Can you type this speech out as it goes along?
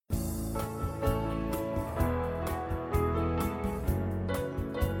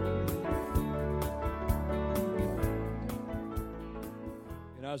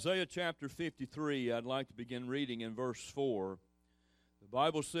Isaiah chapter 53, I'd like to begin reading in verse 4. The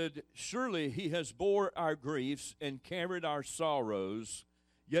Bible said, "Surely he has bore our griefs and carried our sorrows,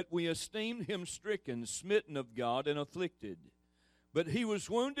 yet we esteemed him stricken, smitten of God, and afflicted. But he was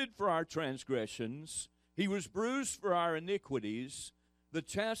wounded for our transgressions, he was bruised for our iniquities. The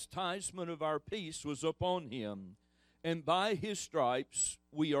chastisement of our peace was upon him, and by his stripes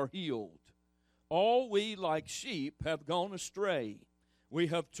we are healed. All we like sheep have gone astray. We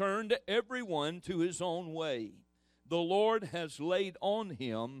have turned every one to his own way. The Lord has laid on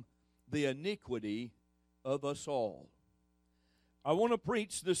him the iniquity of us all." I want to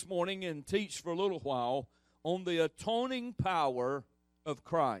preach this morning and teach for a little while on the atoning power of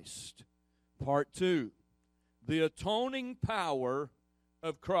Christ. Part 2, the atoning power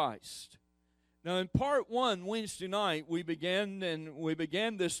of Christ. Now in part 1, Wednesday night, we began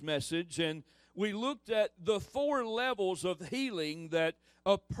this message, and we looked at the 4 levels of healing that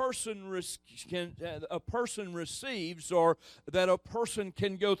a person receives, or that a person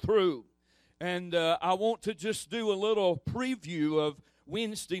can go through. And I want to just do a little preview of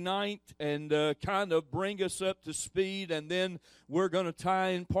Wednesday night and kind of bring us up to speed, and then we're going to tie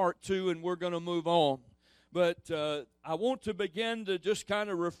in part 2 and we're going to move on. But I want to begin to just kind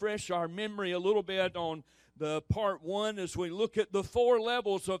of refresh our memory a little bit on the part 1 as we look at the 4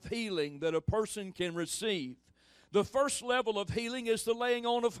 levels of healing that a person can receive. The first level of healing is the laying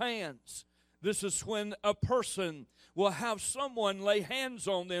on of hands. This is when a person will have someone lay hands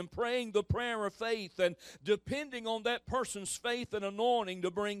on them, praying the prayer of faith and depending on that person's faith and anointing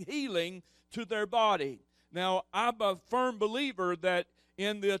to bring healing to their body. Now, I'm a firm believer that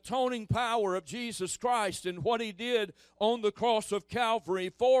in the atoning power of Jesus Christ and what he did on the cross of Calvary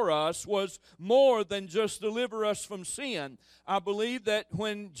for us was more than just deliver us from sin. I believe that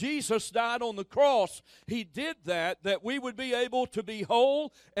when Jesus died on the cross, he did that we would be able to be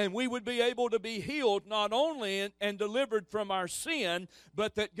whole and we would be able to be healed, not only and delivered from our sin,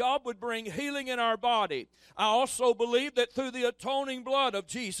 but that God would bring healing in our body. I also believe that through the atoning blood of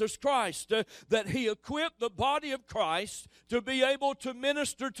Jesus Christ, that he equipped the body of Christ to be able to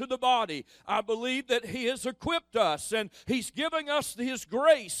minister to the body. I believe that he has equipped us and he's giving us his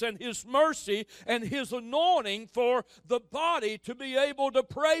grace and his mercy and his anointing for the body to be able to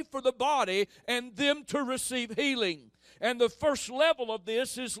pray for the body and them to receive healing. And the first level of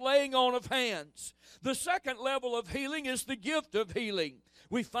this is laying on of hands. The second level of healing is the gift of healing.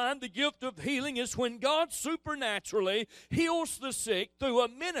 We find the gift of healing is when God supernaturally heals the sick through a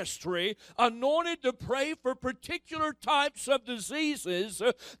ministry anointed to pray for particular types of diseases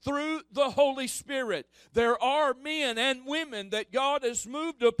through the Holy Spirit. There are men and women that God has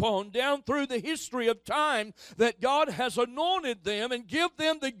moved upon down through the history of time that God has anointed them and give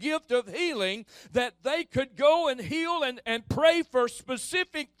them the gift of healing that they could go and heal and pray for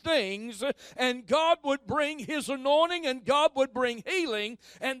specific things, and God would bring his anointing and God would bring healing,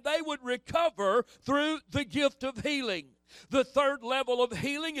 and they would recover through the gift of healing. The third level of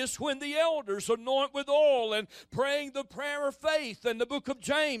healing is when the elders anoint with oil and praying the prayer of faith. And the book of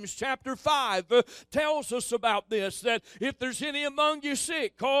James chapter 5 tells us about this, that if there's any among you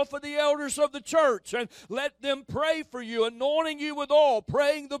sick, call for the elders of the church and let them pray for you, anointing you with oil,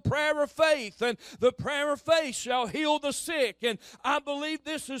 praying the prayer of faith, and the prayer of faith shall heal the sick. And I believe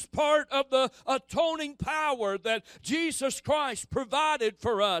this is part of the atoning power that Jesus Christ provided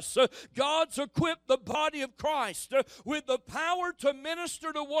for us. God's equipped the body of Christ with the power to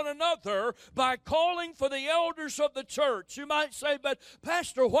minister to one another by calling for the elders of the church. You might say, but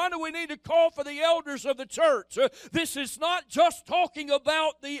Pastor, why do we need to call for the elders of the church? This is not just talking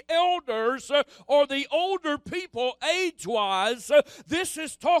about the elders or the older people age-wise. This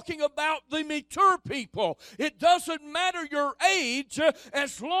is talking about the mature people. It doesn't matter your age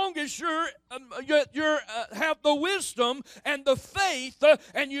as long as you have the wisdom and the faith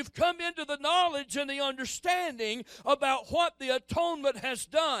and you've come into the knowledge and the understanding about what the atonement has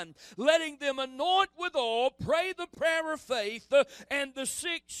done, letting them anoint with oil, pray the prayer of faith, and the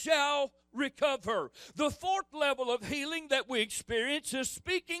sick shall recover. The fourth level of healing that we experience is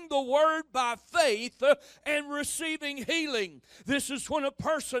speaking the word by faith and receiving healing. This is when a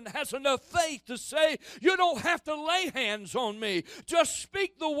person has enough faith to say, you don't have to lay hands on me. Just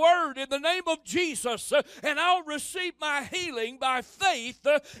speak the word in the name of Jesus and I'll receive my healing by faith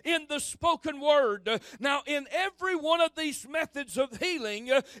in the spoken word. Now, in every one of these methods of healing,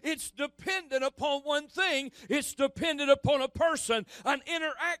 it's dependent upon one thing. It's dependent upon a person, an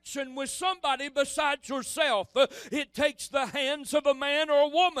interaction with somebody besides yourself. It takes the hands of a man or a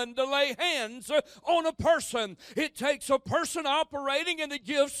woman to lay hands on a person. It takes a person operating in the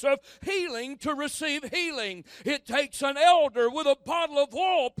gifts of healing to receive healing. It takes an elder with a bottle of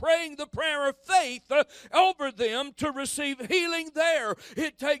oil praying the prayer of faith over them to receive healing there.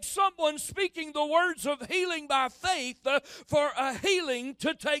 It takes someone speaking the words of healing by faith for a healing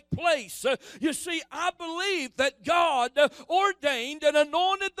to take place. You see, I believe that God ordained and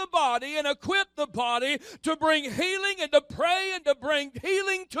anointed the body and equipped the body to bring healing and to pray and to bring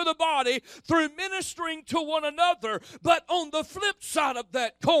healing to the body through ministering to one another. But on the flip side of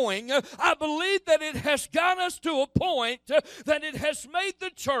that coin, I believe that it has got us to a point that it has made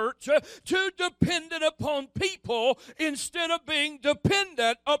the church too dependent upon people instead of being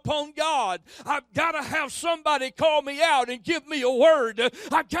dependent upon God. I've got to have somebody call me out and give me a word.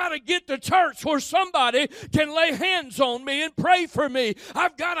 I've got to get to church where somebody can lay hands on me and pray for me.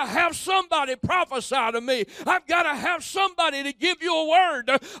 I've got to have somebody prophesy to me. I've got to have somebody to give you a word.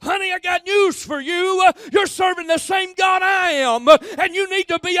 Honey, I got news for you. You're serving the same God I am, and you need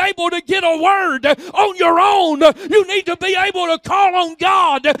to be able to get a word on your own. You need to be able to call on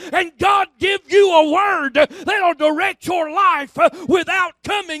God, and God give you a word that'll direct your life without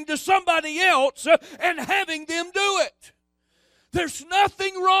coming to somebody else and having them do it. There's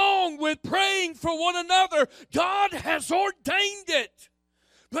nothing wrong with praying for one another. God has ordained it.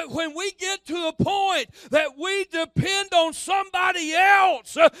 But when we get to a point that we depend on somebody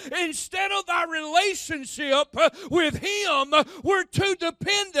else instead of our relationship with Him, we're too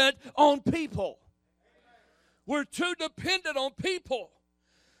dependent on people. We're too dependent on people.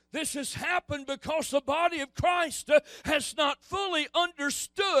 This has happened because the body of Christ has not fully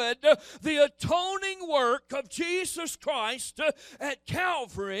understood the atoning work of Jesus Christ at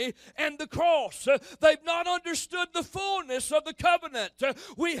Calvary and the cross. They've not understood the fullness of the covenant.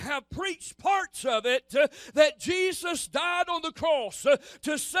 We have preached parts of it that Jesus died on the cross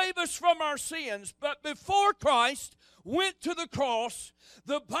to save us from our sins. But before Christ went to the cross,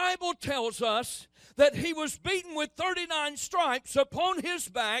 the Bible tells us that He was beaten with 39 stripes upon His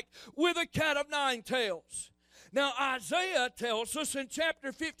back with a cat of nine tails. Now Isaiah tells us in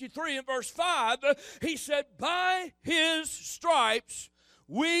chapter 53 and verse 5, he said, by His stripes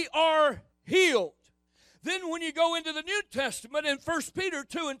we are healed. Then when you go into the New Testament in 1 Peter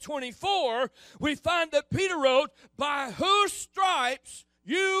 2 and 24, we find that Peter wrote, by whose stripes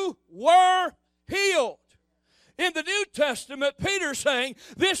you were healed. In the New Testament, Peter's saying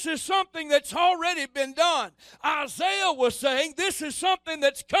this is something that's already been done. Isaiah was saying this is something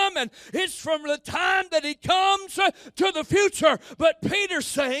that's coming. It's from the time that He comes to the future. But Peter's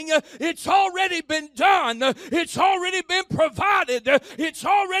saying it's already been done. It's already been provided. It's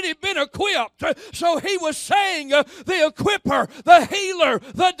already been equipped. So he was saying the equipper, the healer,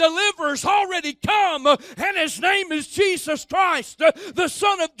 the deliverer's already come. And His name is Jesus Christ, the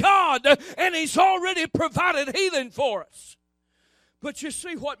Son of God. And He's already provided healing for us. But you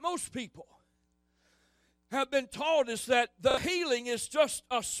see, what most people have been taught is that the healing is just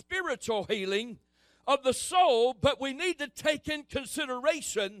a spiritual healing of the soul, but we need to take in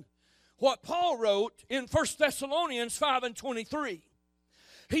consideration what Paul wrote in 1 Thessalonians 5 and 23.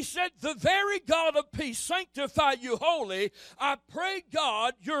 He said, the very God of peace sanctify you wholly. I pray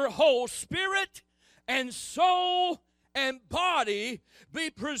God your whole spirit and soul and body be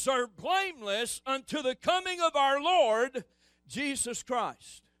preserved blameless unto the coming of our Lord Jesus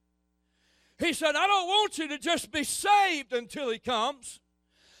Christ. He said, I don't want you to just be saved until He comes.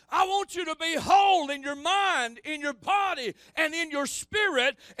 I want you to be whole in your mind, in your body, and in your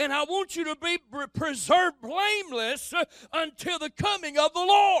spirit, and I want you to be preserved blameless until the coming of the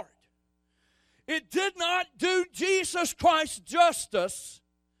Lord. It did not do Jesus Christ justice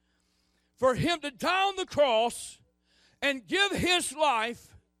for Him to die on the cross and give His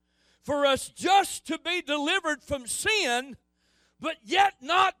life for us just to be delivered from sin, but yet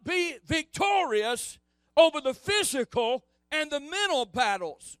not be victorious over the physical and the mental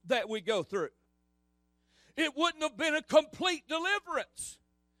battles that we go through. It wouldn't have been a complete deliverance.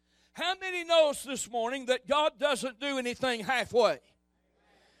 How many knows this morning that God doesn't do anything halfway?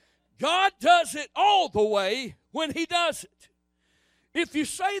 God does it all the way when He does it. If you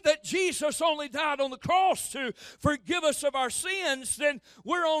say that Jesus only died on the cross to forgive us of our sins, then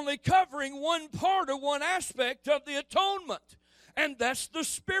we're only covering one part or one aspect of the atonement. And that's the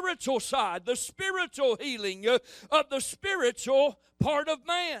spiritual side, the spiritual healing of the spiritual part of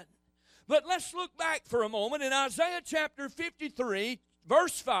man. But let's look back for a moment in Isaiah chapter 53,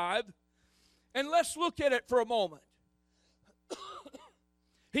 verse 5, and let's look at it for a moment.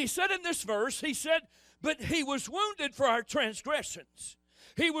 He said in this verse, He said, but He was wounded for our transgressions.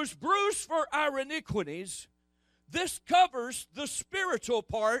 He was bruised for our iniquities. This covers the spiritual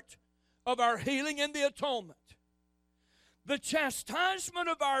part of our healing and the atonement. The chastisement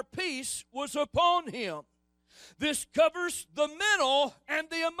of our peace was upon him. This covers the mental and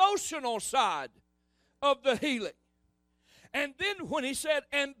the emotional side of the healing. And then when he said,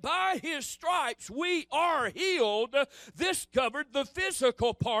 and by his stripes we are healed, this covered the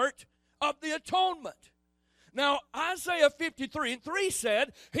physical part of the atonement. Now, Isaiah 53:3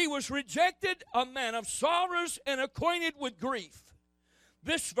 said, he was rejected, a man of sorrows and acquainted with grief.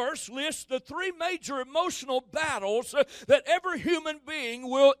 This verse lists the three major emotional battles that every human being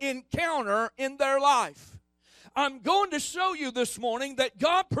will encounter in their life. I'm going to show you this morning that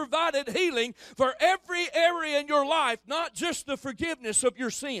God provided healing for every area in your life, not just the forgiveness of your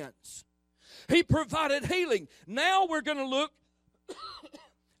sins. He provided healing. Now we're going to look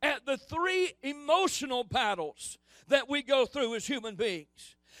at the three emotional battles that we go through as human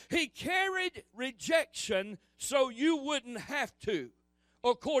beings. He carried rejection so you wouldn't have to,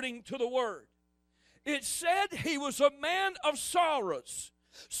 according to the Word. It said he was a man of sorrows.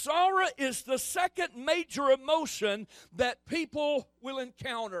 Sorrow is the second major emotion that people will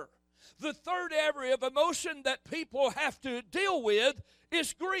encounter. The third area of emotion that people have to deal with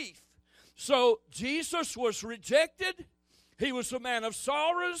is grief. So Jesus was rejected, he was a man of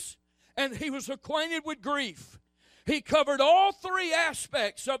sorrows, and he was acquainted with grief. He covered all three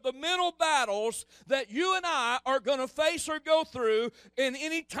aspects of the mental battles that you and I are going to face or go through in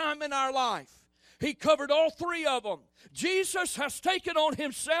any time in our life. He covered all three of them. Jesus has taken on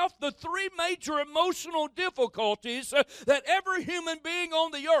himself the three major emotional difficulties that every human being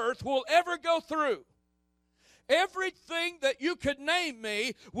on the earth will ever go through. Everything that you could name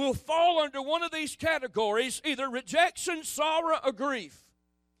me will fall under one of these categories, either rejection, sorrow, or grief.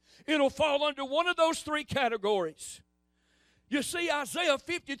 It'll fall under one of those three categories. You see, Isaiah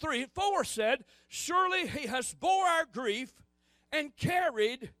 53:4 said, surely he has bore our grief and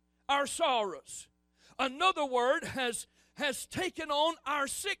carried our sorrows. Another word has taken on our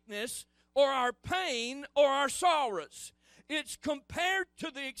sickness or our pain or our sorrows. It's compared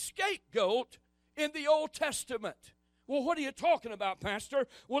to the scapegoat in the Old Testament. Well, what are you talking about, Pastor?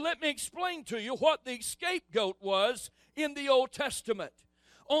 Well, let me explain to you what the scapegoat was in the Old Testament.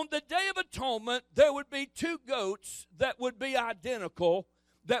 On the Day of Atonement, there would be two goats that would be identical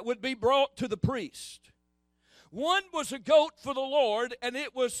that would be brought to the priest. One was a goat for the Lord, and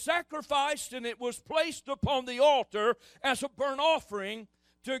it was sacrificed and it was placed upon the altar as a burnt offering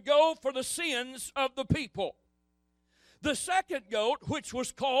to go for the sins of the people. The second goat, which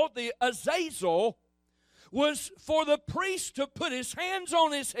was called the Azazel, was for the priest to put his hands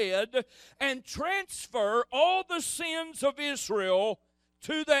on his head and transfer all the sins of Israel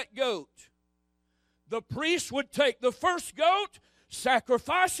to that goat. The priest would take the first goat,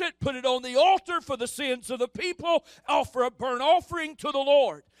 sacrifice it, put it on the altar for the sins of the people, offer a burnt offering to the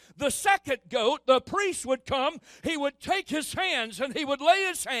Lord. The second goat, the priest would come, he would take his hands and he would lay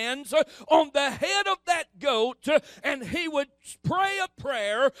his hands on the head of that goat and he would pray a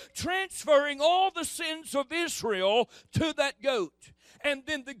prayer transferring all the sins of Israel to that goat. And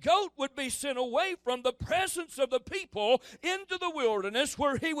then the goat would be sent away from the presence of the people into the wilderness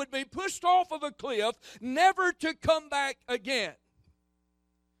where he would be pushed off of a cliff, never to come back again.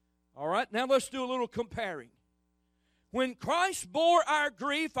 All right, now let's do a little comparing. When Christ bore our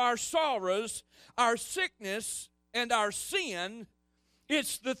grief, our sorrows, our sickness, and our sin,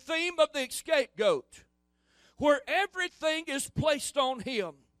 it's the theme of the scapegoat, where everything is placed on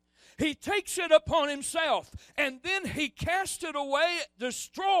him. He takes it upon himself, and then he casts it away,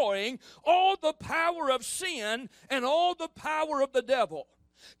 destroying all the power of sin and all the power of the devil.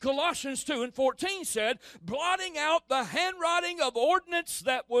 Colossians 2:14 said, blotting out the handwriting of ordinance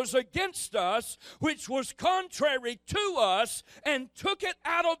that was against us, which was contrary to us, and took it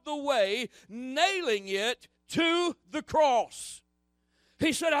out of the way, nailing it to the cross.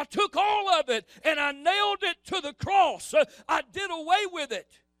 He said, I took all of it and I nailed it to the cross. I did away with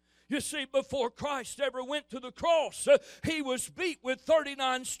it. You see, before Christ ever went to the cross, he was beat with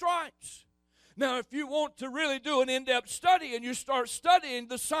 39 stripes. Now, if you want to really do an in-depth study and you start studying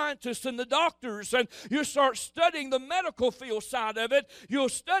the scientists and the doctors and you start studying the medical field side of it, you'll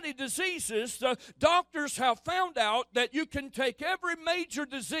study diseases. The doctors have found out that you can take every major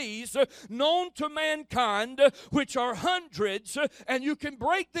disease known to mankind, which are hundreds, and you can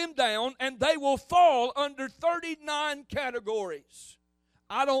break them down and they will fall under 39 categories.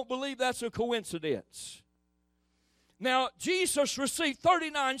 I don't believe that's a coincidence. Now, Jesus received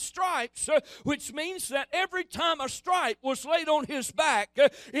 39 stripes, which means that every time a stripe was laid on his back,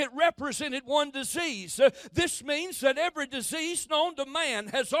 it represented one disease. This means that every disease known to man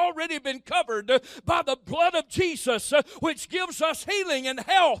has already been covered by the blood of Jesus, which gives us healing and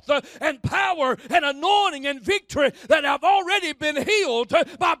health and power and anointing and victory, that I've already been healed.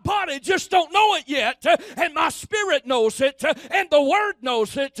 My body just don't know it yet, and my spirit knows it, and the Word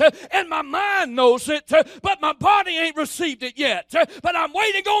knows it, and my mind knows it, but my body ain't received it yet. But I'm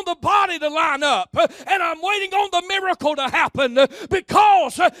waiting on the body to line up, and I'm waiting on the miracle to happen,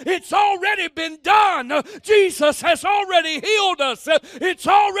 because it's already been done. Jesus has already healed us. It's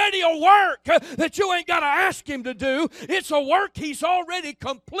already a work that you ain't got to ask him to do. It's a work he's already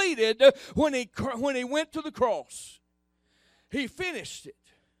completed when he went to the cross. He finished it.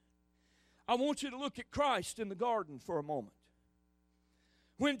 I want you to look at Christ in the garden for a moment.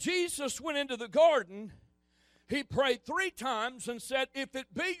 When Jesus went into the garden, he prayed 3 times and said, "If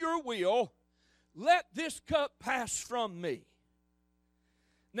it be your will, let this cup pass from me."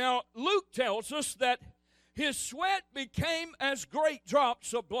 Now, Luke tells us that his sweat became as great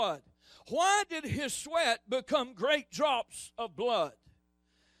drops of blood. Why did his sweat become great drops of blood?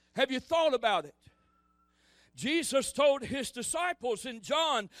 Have you thought about it? Jesus told his disciples in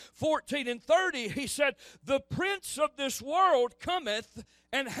John 14:30, he said, "The prince of this world cometh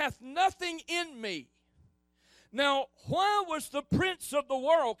and hath nothing in me." Now, why was the prince of the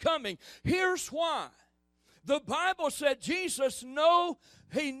world coming? Here's why. The Bible said Jesus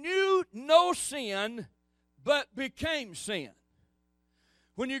he knew no sin, but became sin.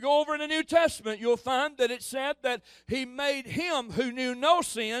 When you go over in the New Testament, you'll find that it said that he made him who knew no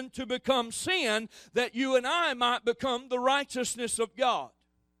sin to become sin, that you and I might become the righteousness of God.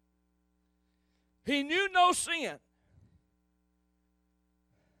 He knew no sin.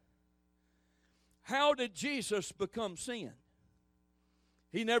 How did Jesus become sin?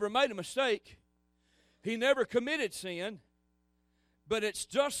 He never made a mistake. He never committed sin. But it's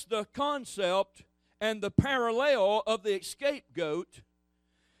just the concept and the parallel of the scapegoat.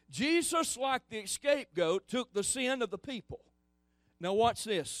 Jesus, like the scapegoat, took the sin of the people. Now watch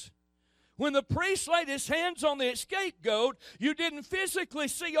this. When the priest laid his hands on the scapegoat, you didn't physically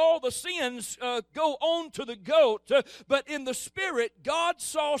see all the sins go on to the goat, but in the spirit, God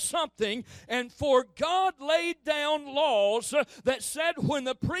saw something, and for God laid down laws that said when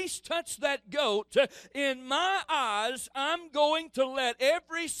the priest touched that goat, in my eyes, I'm going to let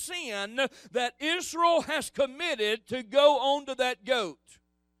every sin that Israel has committed to go onto that goat.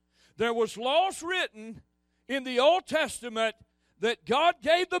 There was laws written in the Old Testament that God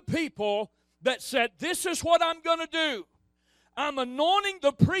gave the people that said, this is what I'm going to do. I'm anointing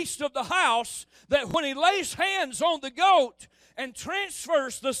the priest of the house that when he lays hands on the goat and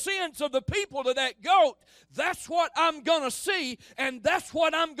transfers the sins of the people to that goat, that's what I'm going to see, and that's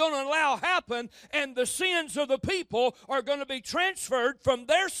what I'm going to allow happen, and the sins of the people are going to be transferred from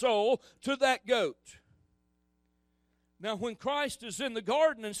their soul to that goat. Now, when Christ is in the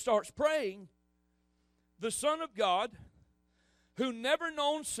garden and starts praying, the Son of God, who never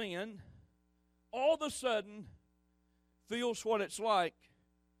known sin, all of a sudden feels what it's like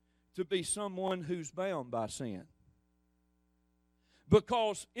to be someone who's bound by sin.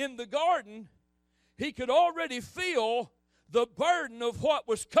 Because in the garden, he could already feel the burden of what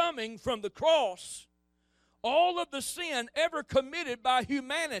was coming from the cross. All of the sin ever committed by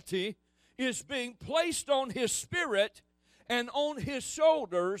humanity is being placed on his spirit and on his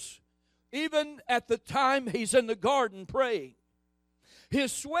shoulders, even at the time he's in the garden praying.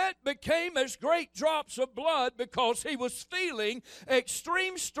 His sweat became as great drops of blood because he was feeling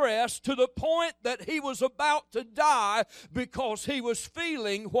extreme stress to the point that he was about to die, because he was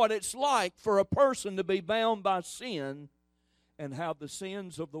feeling what it's like for a person to be bound by sin and have the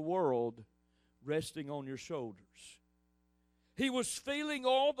sins of the world resting on your shoulders. He was feeling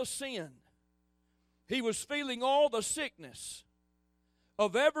all the sin. He was feeling all the sickness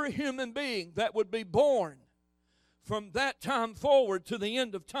of every human being that would be born from that time forward to the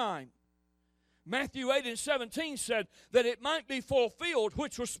end of time. Matthew 8:17 said that it might be fulfilled,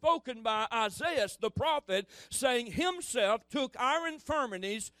 which was spoken by Isaiah the prophet, saying, himself took our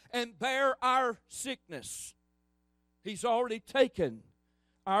infirmities and bare our sickness. He's already taken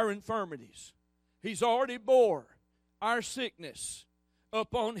our infirmities. He's already bore our sickness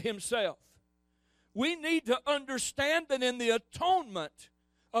upon himself. We need to understand that in the atonement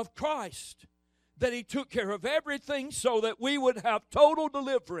of Christ, that he took care of everything so that we would have total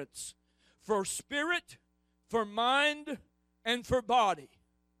deliverance for spirit, for mind, and for body.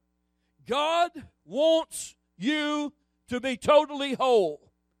 God wants you to be totally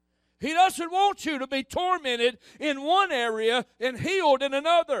whole. He doesn't want you to be tormented in one area and healed in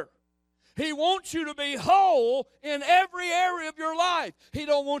another. He wants you to be whole in every area of your life. He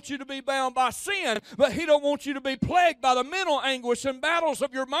don't want you to be bound by sin, but He don't want you to be plagued by the mental anguish and battles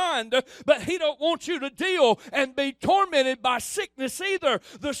of your mind, but He don't want you to deal and be tormented by sickness either.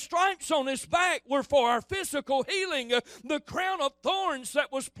 The stripes on His back were for our physical healing. The crown of thorns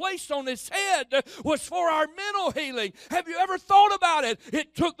that was placed on His head was for our mental healing. Have you ever thought about it?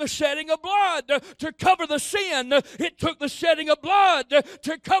 It took the shedding of blood to cover the sin. It took the shedding of blood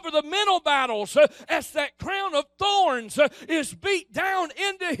to cover the mental battles, as that crown of thorns is beat down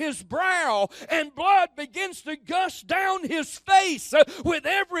into His brow and blood begins to gush down His face. With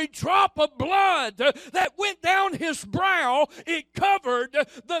every drop of blood that went down His brow, it covered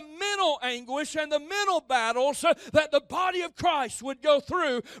the mental anguish and the mental battles that the body of Christ would go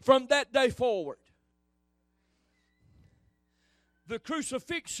through from that day forward. The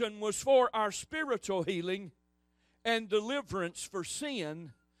crucifixion was for our spiritual healing and deliverance for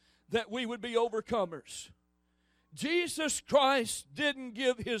sin, that we would be overcomers. Jesus Christ didn't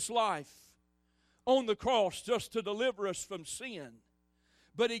give His life on the cross just to deliver us from sin,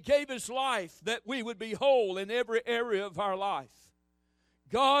 but He gave His life that we would be whole in every area of our life.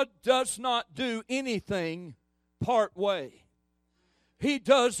 God does not do anything part way. He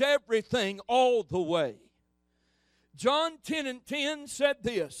does everything all the way. John 10:10 said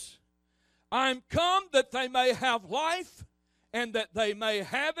this, "I am come that they may have life, and that they may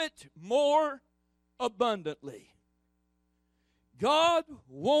have it more abundantly." God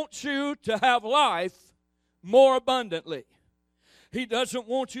wants you to have life more abundantly. He doesn't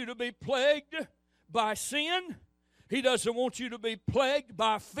want you to be plagued by sin. He doesn't want you to be plagued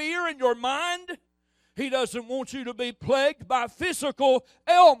by fear in your mind. He doesn't want you to be plagued by physical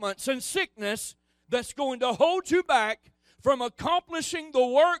ailments and sickness that's going to hold you back from accomplishing the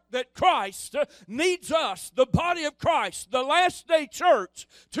work that Christ needs us, the body of Christ, the last day church,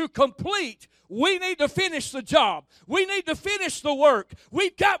 to complete. We need to finish the job. We need to finish the work.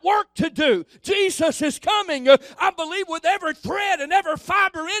 We've got work to do. Jesus is coming. I believe with every thread and every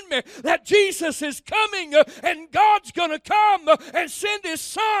fiber in me that Jesus is coming, and God's going to come and send His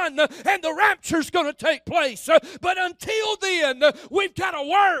Son, and the rapture's going to take place. But until then, we've got to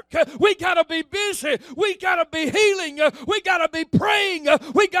work. We got to be busy. We got to be healing. We got to be praying.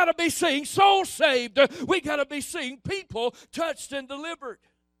 We got to be seeing souls saved. We got to be seeing people touched and delivered.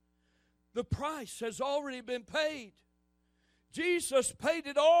 The price has already been paid. Jesus paid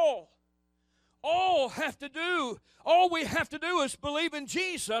it all. All we have to do is believe in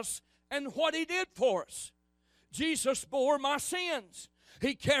Jesus and what He did for us. Jesus bore my sins.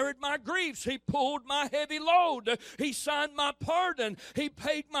 He carried my griefs. He pulled my heavy load. He signed my pardon. He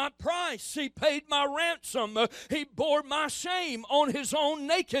paid my price. He paid my ransom. He bore my shame on His own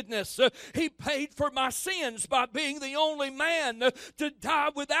nakedness. He paid for my sins by being the only man to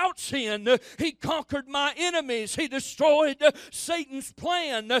die without sin. He conquered my enemies. He destroyed Satan's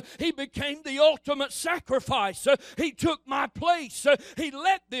plan. He became the ultimate sacrifice. He took my place. He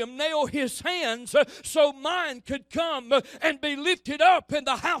let them nail His hands so mine could come and be lifted up in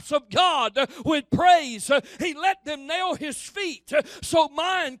the house of God with praise. He let them nail His feet so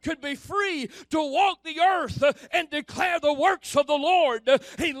mine could be free to walk the earth and declare the works of the Lord.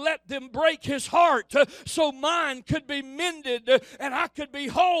 He let them break His heart so mine could be mended and I could be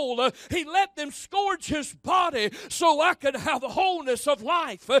whole. He let them scourge His body so I could have the wholeness of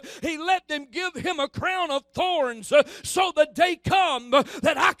life. He let them give Him a crown of thorns so the day come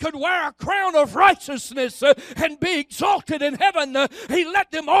that I could wear a crown of righteousness and be exalted in heaven. He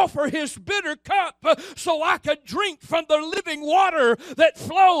let them offer His bitter cup so I could drink from the living water that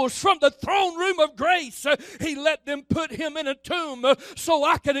flows from the throne room of grace. He let them put Him in a tomb so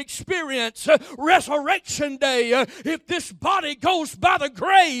I could experience resurrection day. If this body goes by the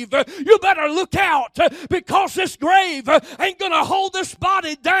grave, you better look out, because this grave ain't going to hold this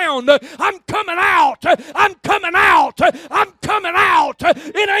body down. I'm coming out. I'm coming out. I'm coming out.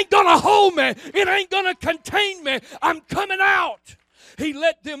 It ain't going to hold me. It ain't going to contain me. I'm coming out. He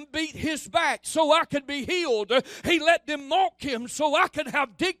let them beat His back so I could be healed. He let them mock Him so I could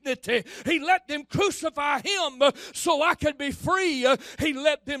have dignity. He let them crucify Him so I could be free. He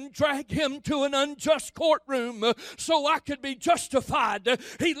let them drag Him to an unjust courtroom so I could be justified.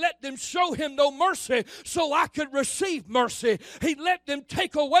 He let them show Him no mercy so I could receive mercy. He let them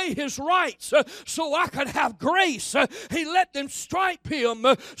take away His rights so I could have grace. He let them stripe Him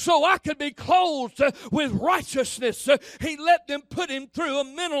so I could be clothed with righteousness. He let them put Him through a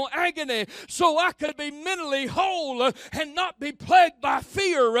mental agony so I could be mentally whole and not be plagued by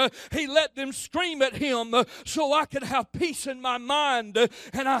fear. He let them scream at him so I could have peace in my mind.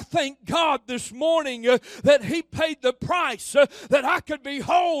 And I thank God this morning that He paid the price that I could be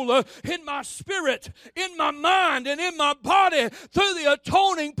whole in my spirit, in my mind, and in my body through the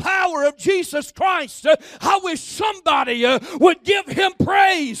atoning power of Jesus Christ. I wish somebody would give Him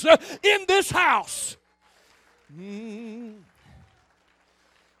praise in this house.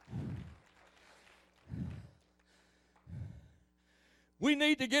 We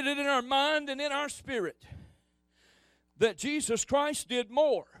need to get it in our mind and in our spirit that Jesus Christ did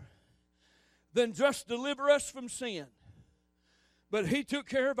more than just deliver us from sin. But He took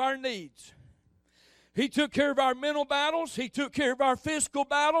care of our needs. He took care of our mental battles, He took care of our physical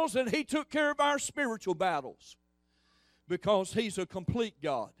battles, and He took care of our spiritual battles. Because He's a complete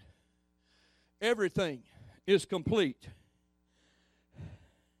God. Everything is complete.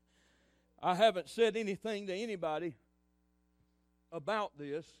 I haven't said anything to anybody about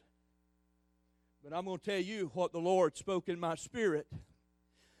this, but I'm going to tell you what the Lord spoke in my spirit.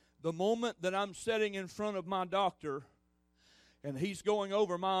 The moment that I'm sitting in front of my doctor and he's going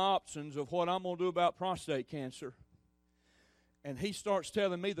over my options of what I'm going to do about prostate cancer, and he starts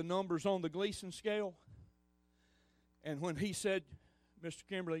telling me the numbers on the Gleason scale, and when he said, Mr.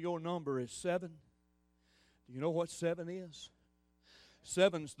 Kimberly, your number is 7, do you know what 7 is?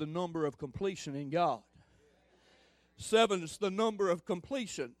 7's the number of completion in God. 7's the number of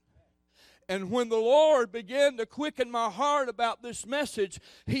completion. And when the Lord began to quicken my heart about this message,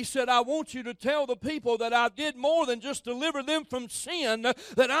 He said, I want you to tell the people that I did more than just deliver them from sin,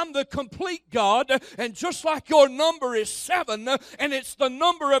 that I'm the complete God, and just like your number is 7, and it's the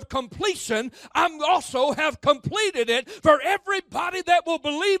number of completion, I also have completed it for everybody that will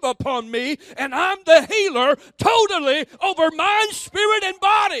believe upon me, and I'm the healer totally over mind, spirit, and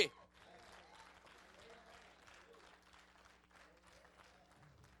body.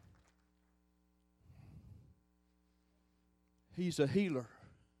 He's a healer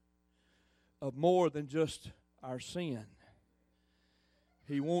of more than just our sin.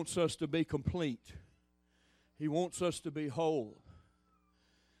 He wants us to be complete. He wants us to be whole.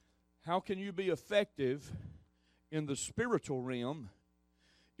 How can you be effective in the spiritual realm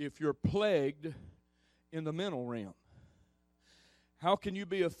if you're plagued in the mental realm? How can you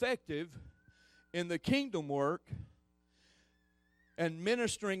be effective in the kingdom work and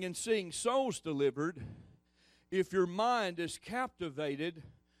ministering and seeing souls delivered if your mind is captivated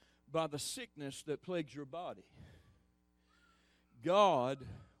by the sickness that plagues your body? God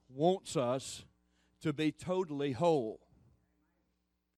wants us to be totally whole.